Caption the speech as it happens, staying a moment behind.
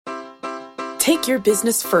Take your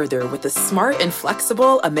business further with the smart and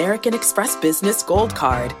flexible American Express Business Gold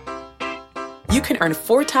Card. You can earn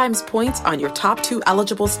 4 times points on your top 2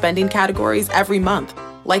 eligible spending categories every month,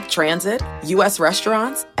 like transit, U.S.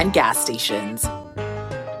 restaurants, and gas stations.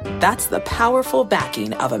 That's the powerful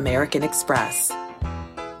backing of American Express.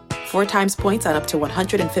 4 times points on up to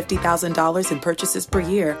 $150,000 in purchases per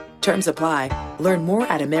year. Terms apply. Learn more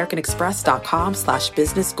at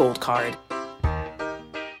americanexpress.com/businessgoldcard.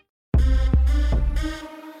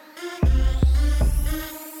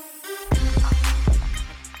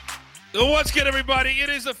 What's good, everybody? It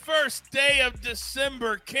is the first day of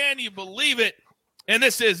December. Can you believe it? And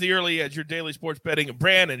this is the Early Edge, your daily sports betting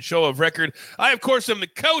brand and show of record. I, of course, am the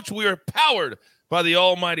coach. We are powered by the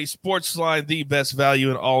almighty Sports Line, the best value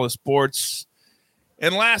in all of sports.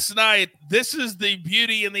 And last night, this is the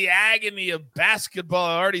beauty and the agony of basketball.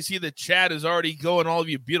 I already see the chat is already going, all of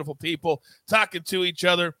you beautiful people talking to each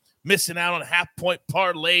other, missing out on half-point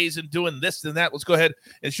parlays and doing this and that. Let's go ahead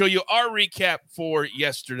and show you our recap for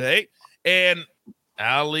yesterday. And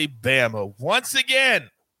Alabama, once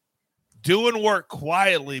again, doing work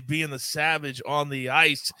quietly, being the savage on the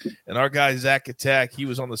ice. And our guy, Zach Attack, he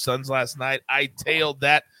was on the Suns last night. I tailed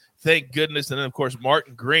that, thank goodness. And then, of course,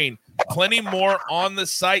 Martin Green. Plenty more on the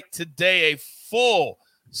site today, a full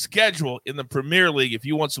schedule in the Premier League. If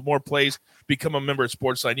you want some more plays, become a member of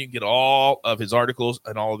Sportsline. You can get all of his articles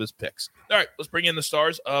and all of his picks. All right, let's bring in the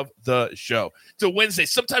stars of the show. It's a Wednesday.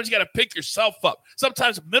 Sometimes you got to pick yourself up.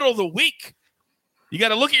 Sometimes middle of the week, you got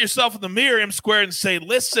to look at yourself in the mirror, M Squared, and say,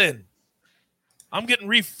 listen, I'm getting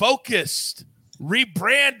refocused,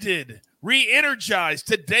 rebranded, re-energized.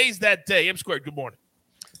 Today's that day. M Squared, good morning.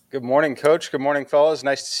 Good morning, Coach. Good morning, fellas.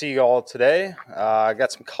 Nice to see you all today. I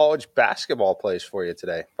got some college basketball plays for you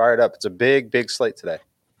today. Fire it up. It's a big, big slate today.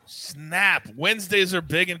 Snap. Wednesdays are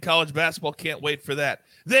big in college basketball. Can't wait for that.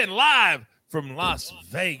 Then live from Las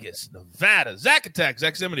Vegas, Nevada, Zach Attack,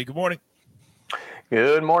 Zach Zimini. Good morning.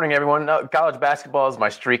 Good morning, everyone. No, college basketball is my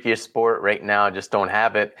streakiest sport right now. I just don't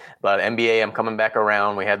have it. But NBA, I'm coming back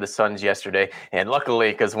around. We had the Suns yesterday. And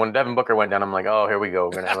luckily, because when Devin Booker went down, I'm like, oh, here we go.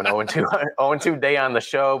 We're going to have an 0-2 day on the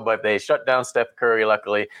show. But they shut down Steph Curry,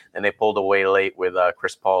 luckily, and they pulled away late with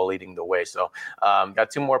Chris Paul leading the way. So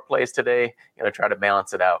got 2 more plays today. Going to try to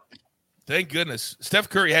balance it out. Thank goodness. Steph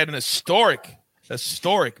Curry had an historically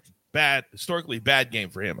bad game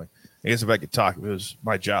for him. I guess if I could talk, it was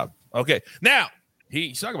my job. Okay, now.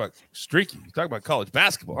 He's talking about streaky. He's talking about college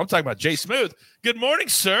basketball. I'm talking about Jay Smooth. Good morning,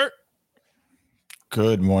 sir.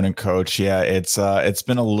 Good morning, Coach. Yeah, it's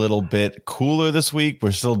been a little bit cooler this week.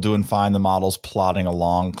 We're still doing fine. The model's plodding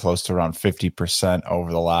along close to around 50%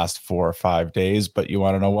 over the last 4 or 5 days. But you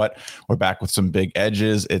want to know what? We're back with some big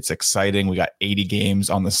edges. It's exciting. We got 80 games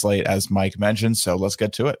on the slate, as Mike mentioned. So let's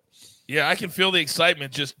get to it. Yeah, I can feel the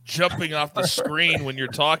excitement just jumping off the screen when you're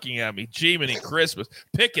talking at me. Jiminy Christmas.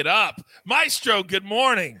 Pick it up. Maestro, good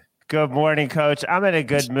morning. Good morning, Coach. I'm in a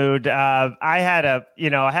good mood. I had a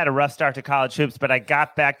rough start to college hoops, but I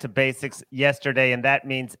got back to basics yesterday, and that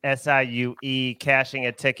means SIUE cashing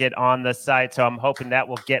a ticket on the site. So I'm hoping that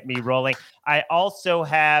will get me rolling. I also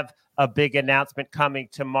have a big announcement coming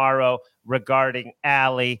tomorrow regarding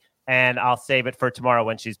Allie, and I'll save it for tomorrow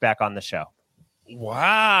when she's back on the show.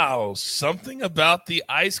 Wow, something about the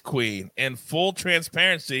Ice Queen. And full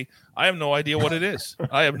transparency, I have no idea what it is.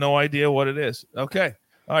 Okay.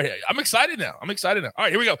 All right, I'm excited now. All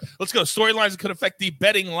right, here we go. Let's go. Storylines that could affect the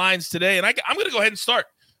betting lines today. And I'm going to go ahead and start.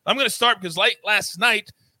 I'm going to start because last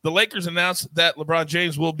night, the Lakers announced that LeBron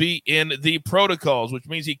James will be in the protocols, which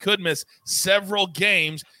means he could miss several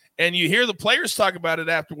games. And you hear the players talk about it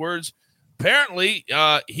afterwards. Apparently,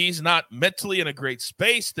 he's not mentally in a great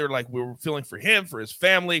space. They're like, we were feeling for him, for his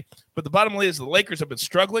family. But the bottom line is the Lakers have been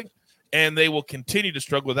struggling, and they will continue to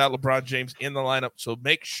struggle without LeBron James in the lineup. So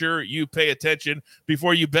make sure you pay attention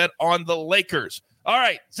before you bet on the Lakers. All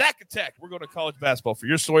right, Zach Attack, we're going to college basketball for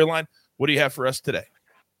your storyline. What do you have for us today?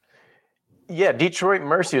 Yeah, Detroit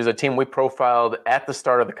Mercy is a team we profiled at the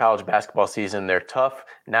start of the college basketball season. They're tough,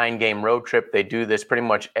 9-game road trip. They do this pretty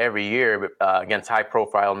much every year against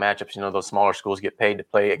high-profile matchups. You know, those smaller schools get paid to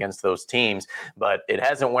play against those teams, but it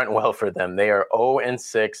hasn't went well for them. They are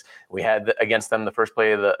 0-6. We had against them the first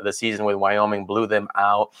play of the season with Wyoming, blew them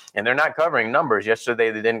out, and they're not covering numbers.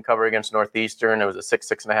 Yesterday, they didn't cover against Northeastern. It was a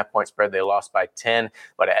 6.5 point spread. They lost by 10,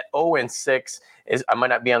 but at 0-6, I might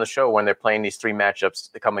not be on the show when they're playing these 3 matchups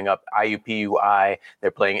coming up. IUPUI,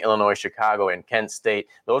 they're playing Illinois, Chicago, and Kent State.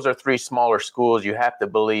 Those are 3 smaller schools. You have to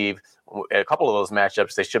believe a couple of those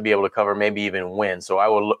matchups they should be able to cover, maybe even win. So I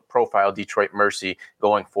will profile Detroit Mercy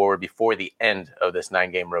going forward before the end of this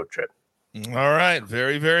 9-game road trip. All right.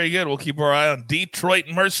 Very, very good. We'll keep our eye on Detroit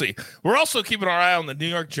Mercy. We're also keeping our eye on the New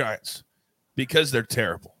York Giants because they're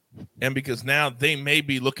terrible and because now they may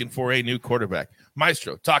be looking for a new quarterback.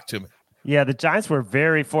 Maestro, talk to me. Yeah, the Giants were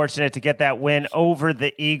very fortunate to get that win over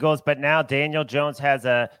the Eagles, but now Daniel Jones has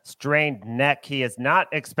a strained neck. He is not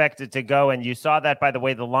expected to go, and you saw that by the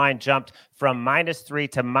way the line jumped from -3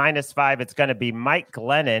 to -5. It's going to be Mike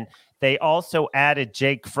Glennon. They also added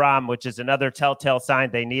Jake Fromm, which is another telltale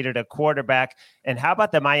sign they needed a quarterback. And how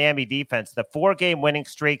about the Miami defense? The 4-game winning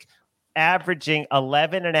streak, averaging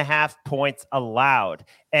 11.5 points allowed.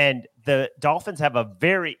 And the Dolphins have a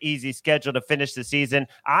very easy schedule to finish the season.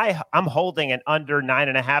 I'm holding an under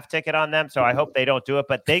 9.5 ticket on them, so I hope they don't do it,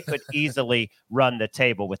 but they could easily run the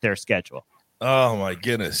table with their schedule. Oh, my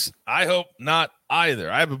goodness. I hope not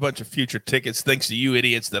either. I have a bunch of future tickets thanks to you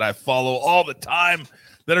idiots that I follow all the time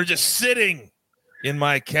that are just sitting in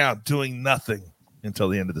my account doing nothing until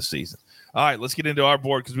the end of the season. All right, let's get into our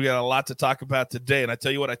board because we got a lot to talk about today. And I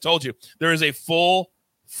tell you what, I told you, there is a full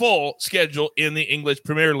schedule in the English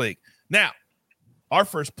Premier League. Now, our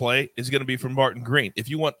first play is going to be from Martin Green. If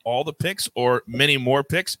you want all the picks or many more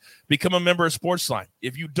picks, become a member of Sportsline.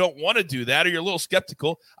 If you don't want to do that or you're a little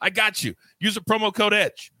skeptical, I got you. Use the promo code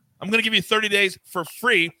EDGE. I'm going to give you 30 days for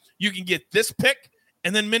free. You can get this pick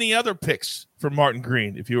and then many other picks from Martin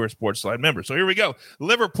Green if you are a Sportsline member. So here we go.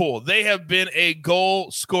 Liverpool, they have been a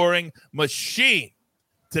goal-scoring machine.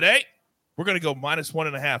 Today, we're going to go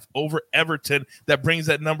 -1.5 over Everton. That brings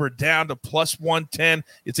that number down to +110.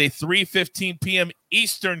 It's a 3:15 p.m.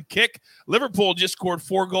 Eastern kick. Liverpool just scored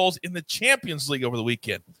 4 goals in the Champions League over the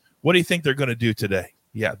weekend. What do you think they're going to do today?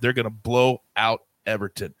 Yeah, they're going to blow out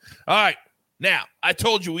Everton. All right. Now, I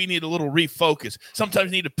told you we need a little refocus.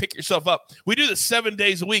 Sometimes you need to pick yourself up. We do this 7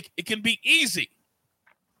 days a week. It can be easy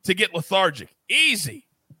to get lethargic, easy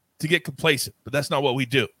to get complacent, but that's not what we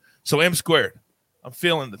do. So M squared, I'm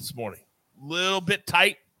feeling it this morning. A little bit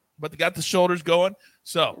tight, but they got the shoulders going.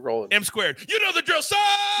 So rolling. M squared, you know the drill, son!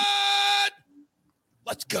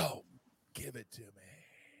 Let's go. Give it to me.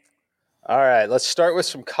 All right, let's start with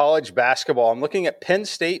some college basketball. I'm looking at Penn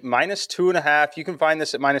State -2.5. You can find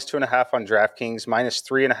this at -2.5 on DraftKings,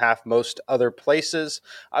 -3.5 most other places.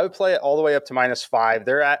 I would play it all the way up to -5.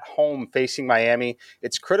 They're at home facing Miami.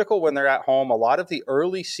 It's critical when they're at home. A lot of the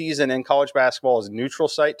early season in college basketball is neutral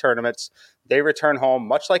site tournaments. They return home,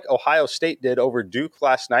 much like Ohio State did over Duke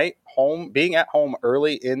last night. Being at home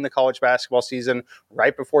early in the college basketball season,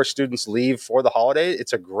 right before students leave for the holiday,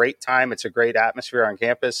 it's a great time. It's a great atmosphere on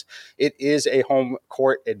campus. It is a home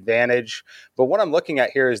court advantage. But what I'm looking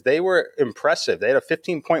at here is they were impressive. They had a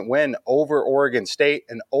 15-point win over Oregon State,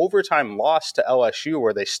 an overtime loss to LSU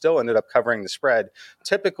where they still ended up covering the spread.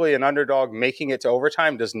 Typically, an underdog making it to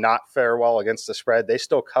overtime does not fare well against the spread. They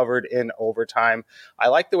still covered in overtime. I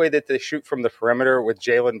like the way that they shoot from the perimeter with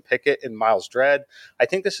Jalen Pickett and Miles Dredd. I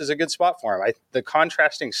think this is a good spot for him. The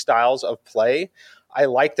contrasting styles of play, I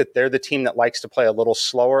like that they're the team that likes to play a little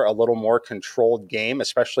slower, a little more controlled game,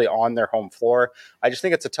 especially on their home floor. I just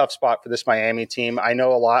think it's a tough spot for this Miami team. I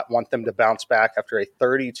know a lot want them to bounce back after a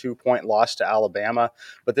 32-point loss to Alabama,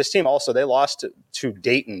 but this team also, they lost to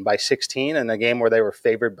Dayton by 16 in a game where they were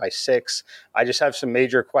favored by 6. I just have some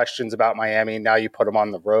major questions about Miami. Now you put them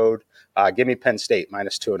on the road. Give me Penn State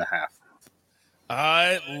 -2.5.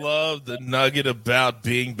 I love the nugget about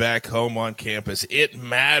being back home on campus. It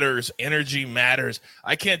matters. Energy matters.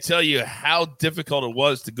 I can't tell you how difficult it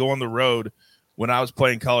was to go on the road when I was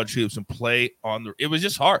playing college hoops and play on the – it was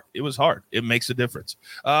just hard. It was hard. It makes a difference.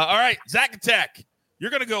 All right, Zach Attack,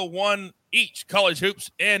 you're going to go one each, college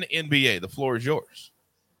hoops and NBA. The floor is yours.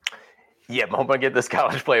 Yeah, I'm hoping I get this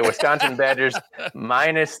college play. Wisconsin Badgers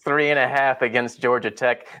 -3.5 against Georgia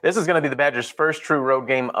Tech. This is going to be the Badgers' first true road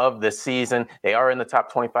game of the season. They are in the top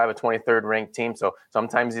 25 or 23rd ranked team, so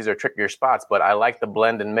sometimes these are trickier spots, but I like the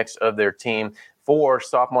blend and mix of their team. 4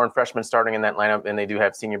 sophomore and freshmen starting in that lineup, and they do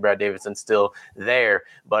have senior Brad Davidson still there.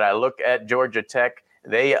 But I look at Georgia Tech.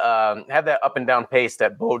 They have that up and down pace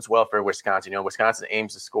that bodes well for Wisconsin. You know, Wisconsin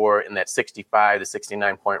aims to score in that 65 to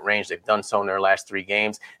 69-point range. They've done so in their last 3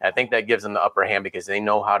 games. And I think that gives them the upper hand because they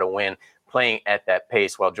know how to win playing at that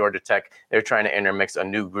pace, while Georgia Tech, they're trying to intermix a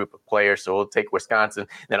new group of players. So we'll take Wisconsin.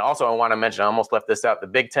 Then also I want to mention, I almost left this out, the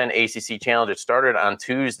Big Ten ACC Challenge. It started on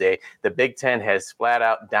Tuesday. The Big Ten has flat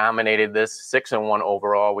out dominated this, 6-1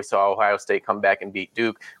 overall. We saw Ohio State come back and beat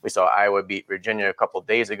Duke. We saw Iowa beat Virginia a couple of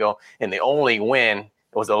days ago. And the only win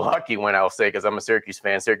It was a lucky win, I'll say, because I'm a Syracuse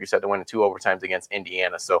fan. Syracuse had to win in 2 overtimes against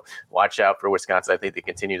Indiana. So watch out for Wisconsin. I think they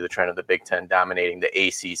continue the trend of the Big Ten dominating the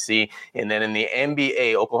ACC. And then in the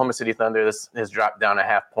NBA, Oklahoma City Thunder has dropped down a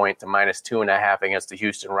half point to -2.5 against the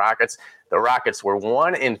Houston Rockets. The Rockets were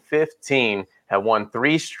 1-15, have won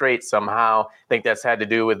 3 straight somehow. I think that's had to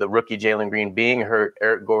do with the rookie Jalen Green being hurt.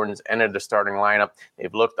 Eric Gordon's entered the starting lineup.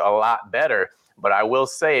 They've looked a lot better. But I will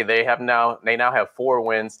say they now have 4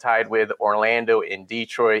 wins, tied with Orlando and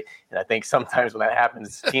Detroit. And I think sometimes when that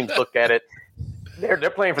happens, teams look at it. They're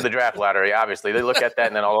playing for the draft lottery, obviously. They look at that,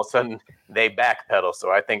 and then all of a sudden they backpedal. So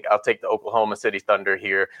I think I'll take the Oklahoma City Thunder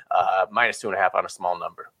here, -2.5 on a small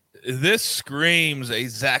number. This screams a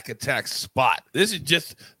Zach Attack spot. This is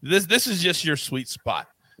just your sweet spot.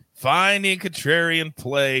 Finding contrarian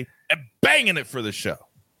play and banging it for the show.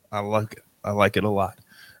 I like it. I like it a lot.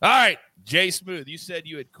 All right. Jay Smooth, you said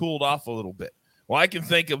you had cooled off a little bit. Well, I can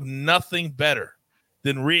think of nothing better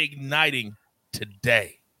than reigniting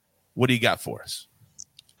today. What do you got for us?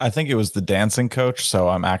 I think it was the dancing, coach. So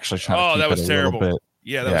I'm actually trying to keep that was it a terrible. little bit.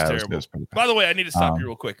 Yeah, that was terrible. It was By the way, I need to stop you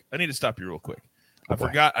real quick. I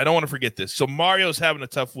forgot. I don't want to forget this. So Mario's having a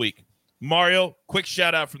tough week. Mario, quick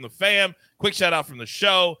shout out from the fam. Quick shout out from the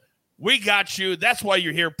show. We got you. That's why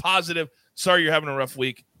you're here. Positive. Sorry you're having a rough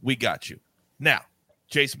week. We got you. Now,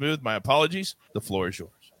 Jay Smooth, my apologies. The floor is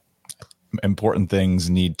yours. Important things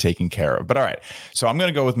need taken care of. But all right. So I'm going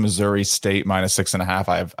to go with Missouri State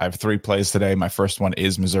 -6.5. I have 3 plays today. My first one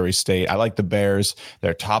is Missouri State. I like the Bears.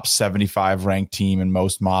 They're top 75 ranked team in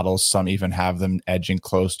most models. Some even have them edging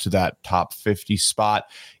close to that top 50 spot.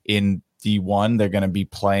 In D1, they're going to be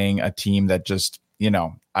playing a team that just,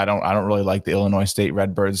 I don't really like the Illinois State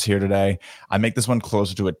Redbirds here today. I make this one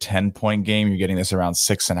closer to a 10-point game. You're getting this around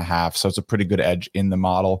 6.5. So it's a pretty good edge in the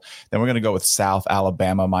model. Then we're going to go with South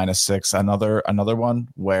Alabama -6. Another one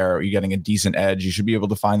where you're getting a decent edge. You should be able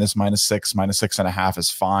to find this -6, -6.5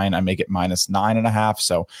 is fine. I make it -9.5.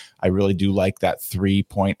 So I really do like that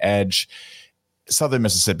 3-point edge. Southern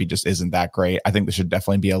Mississippi just isn't that great. I think this should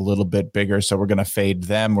definitely be a little bit bigger. So we're going to fade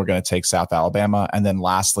them. We're going to take South Alabama. And then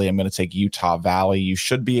lastly, I'm going to take Utah Valley. You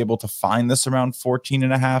should be able to find this around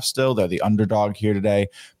 14.5 still. They're the underdog here today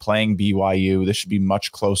playing BYU. This should be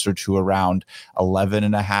much closer to around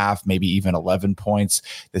 11.5, maybe even 11 points.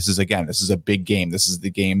 This is a big game. This is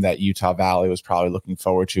the game that Utah Valley was probably looking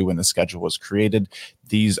forward to when the schedule was created.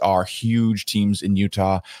 These are huge teams in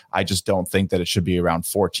Utah. I just don't think that it should be around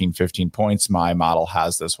 14, 15 points. My model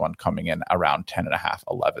has this one coming in around 10.5,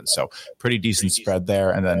 11. So pretty decent spread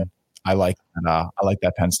there. And then I like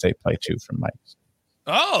that Penn State play too from Mike.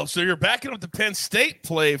 Oh, so you're backing up the Penn State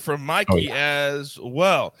play from Mikey as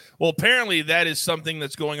well. Well, apparently that is something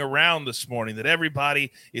that's going around this morning, that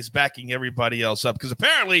everybody is backing everybody else up, because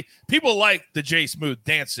apparently people like the Jay Smooth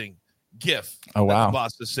dancing gif that the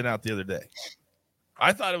boss just sent out the other day.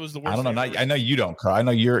 I thought it was the worst. I don't know. I know you don't. I know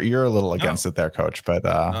you're a little against it there, Coach. But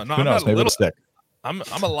who knows? Maybe it'll stick. I'm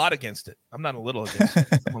a lot against it. I'm not a little against it.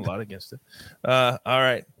 I'm a lot against it. All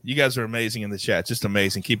right, you guys are amazing in the chat. Just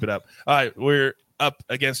amazing. Keep it up. All right, we're up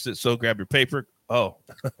against it. So grab your paper.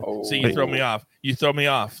 See, you throw me off. You throw me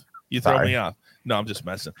off. No, I'm just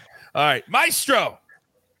messing. All right, Maestro.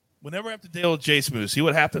 Whenever I have to deal with Jay Smooth, see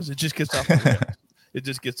what happens? It just gets off the rails. It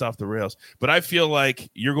just gets off the rails. But I feel like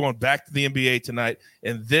you're going back to the NBA tonight,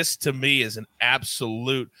 and this to me is an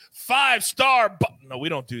absolute 5-star. No, we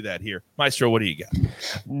don't do that here. Maestro, what do you got?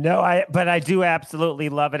 No, but I do absolutely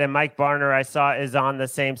love it. And Mike Barner, I saw, is on the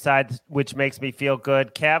same side, which makes me feel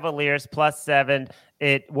good. Cavaliers +7.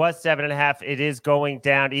 It was 7.5. It is going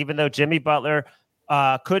down, even though Jimmy Butler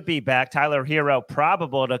could be back. Tyler Hero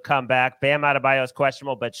probable to come back. Bam Adebayo is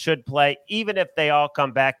questionable, but should play. Even if they all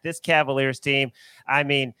come back, this Cavaliers team,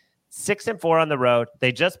 6-4 on the road.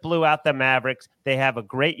 They just blew out the Mavericks. They have a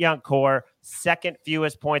great young core, second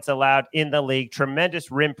fewest points allowed in the league. Tremendous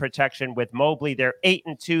rim protection with Mobley. They're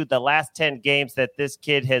 8-2 the last 10 games that this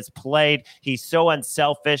kid has played. He's so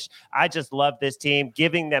unselfish. I just love this team.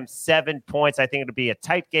 Giving them 7 points. I think it'll be a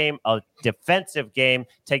tight game, a defensive game.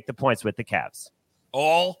 Take the points with the Cavs.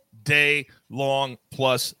 All day long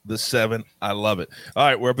plus the 7. I love it. All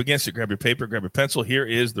right, we're up against it. Grab your paper, grab your pencil. Here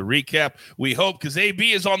is the recap. We hope, because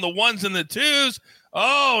AB is on the 1s and the 2s.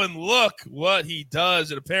 Oh, and look what he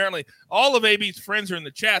does. And apparently all of AB's friends are in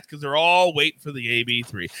the chat because they're all waiting for the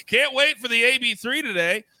AB3. Can't wait for the AB3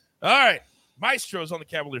 today. All right, Maestro's on the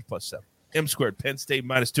Cavaliers +7. M squared. Penn State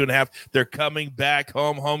 -2.5. They're coming back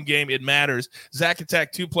home. Home game. It matters. Zach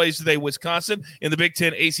Attack 2 plays today. Wisconsin in the Big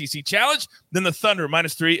Ten ACC Challenge. Then the Thunder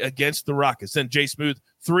 -3 against the Rockets. Then Jay Smooth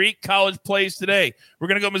 3 college plays today. We're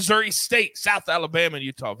going to go Missouri State, South Alabama, and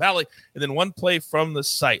Utah Valley. And then 1 play from the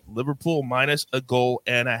site. Liverpool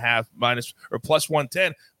 -1.5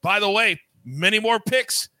 +110. By the way, many more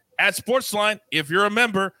picks at Sportsline if you're a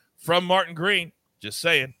member from Martin Green. Just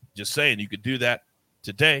saying, you could do that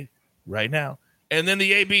today, right now. And then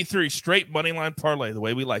the AB3 straight money line parlay, the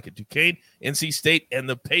way we like it. Duquesne, NC State, and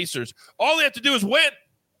the Pacers. All they have to do is win.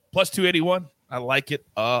 +281. I like it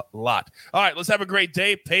a lot. All right, let's have a great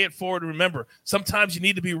day. Pay it forward. Remember, sometimes you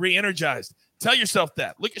need to be re-energized. Tell yourself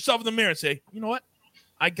that. Look yourself in the mirror and say, you know what?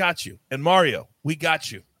 I got you. And Mario, we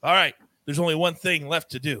got you. All right, there's only one thing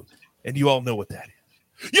left to do, and you all know what that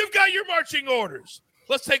is. You've got your marching orders.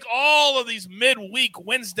 Let's take all of these midweek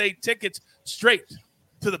Wednesday tickets straight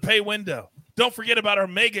to the pay window. Don't forget about our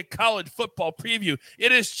mega college football preview.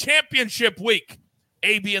 It is championship week.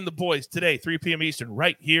 AB and the boys today, 3 p.m. Eastern,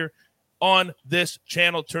 right here on this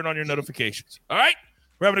channel. Turn on your notifications. All right?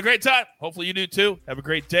 We're having a great time. Hopefully you do too. Have a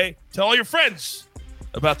great day. Tell all your friends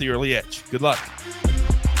about the Early Edge. Good luck.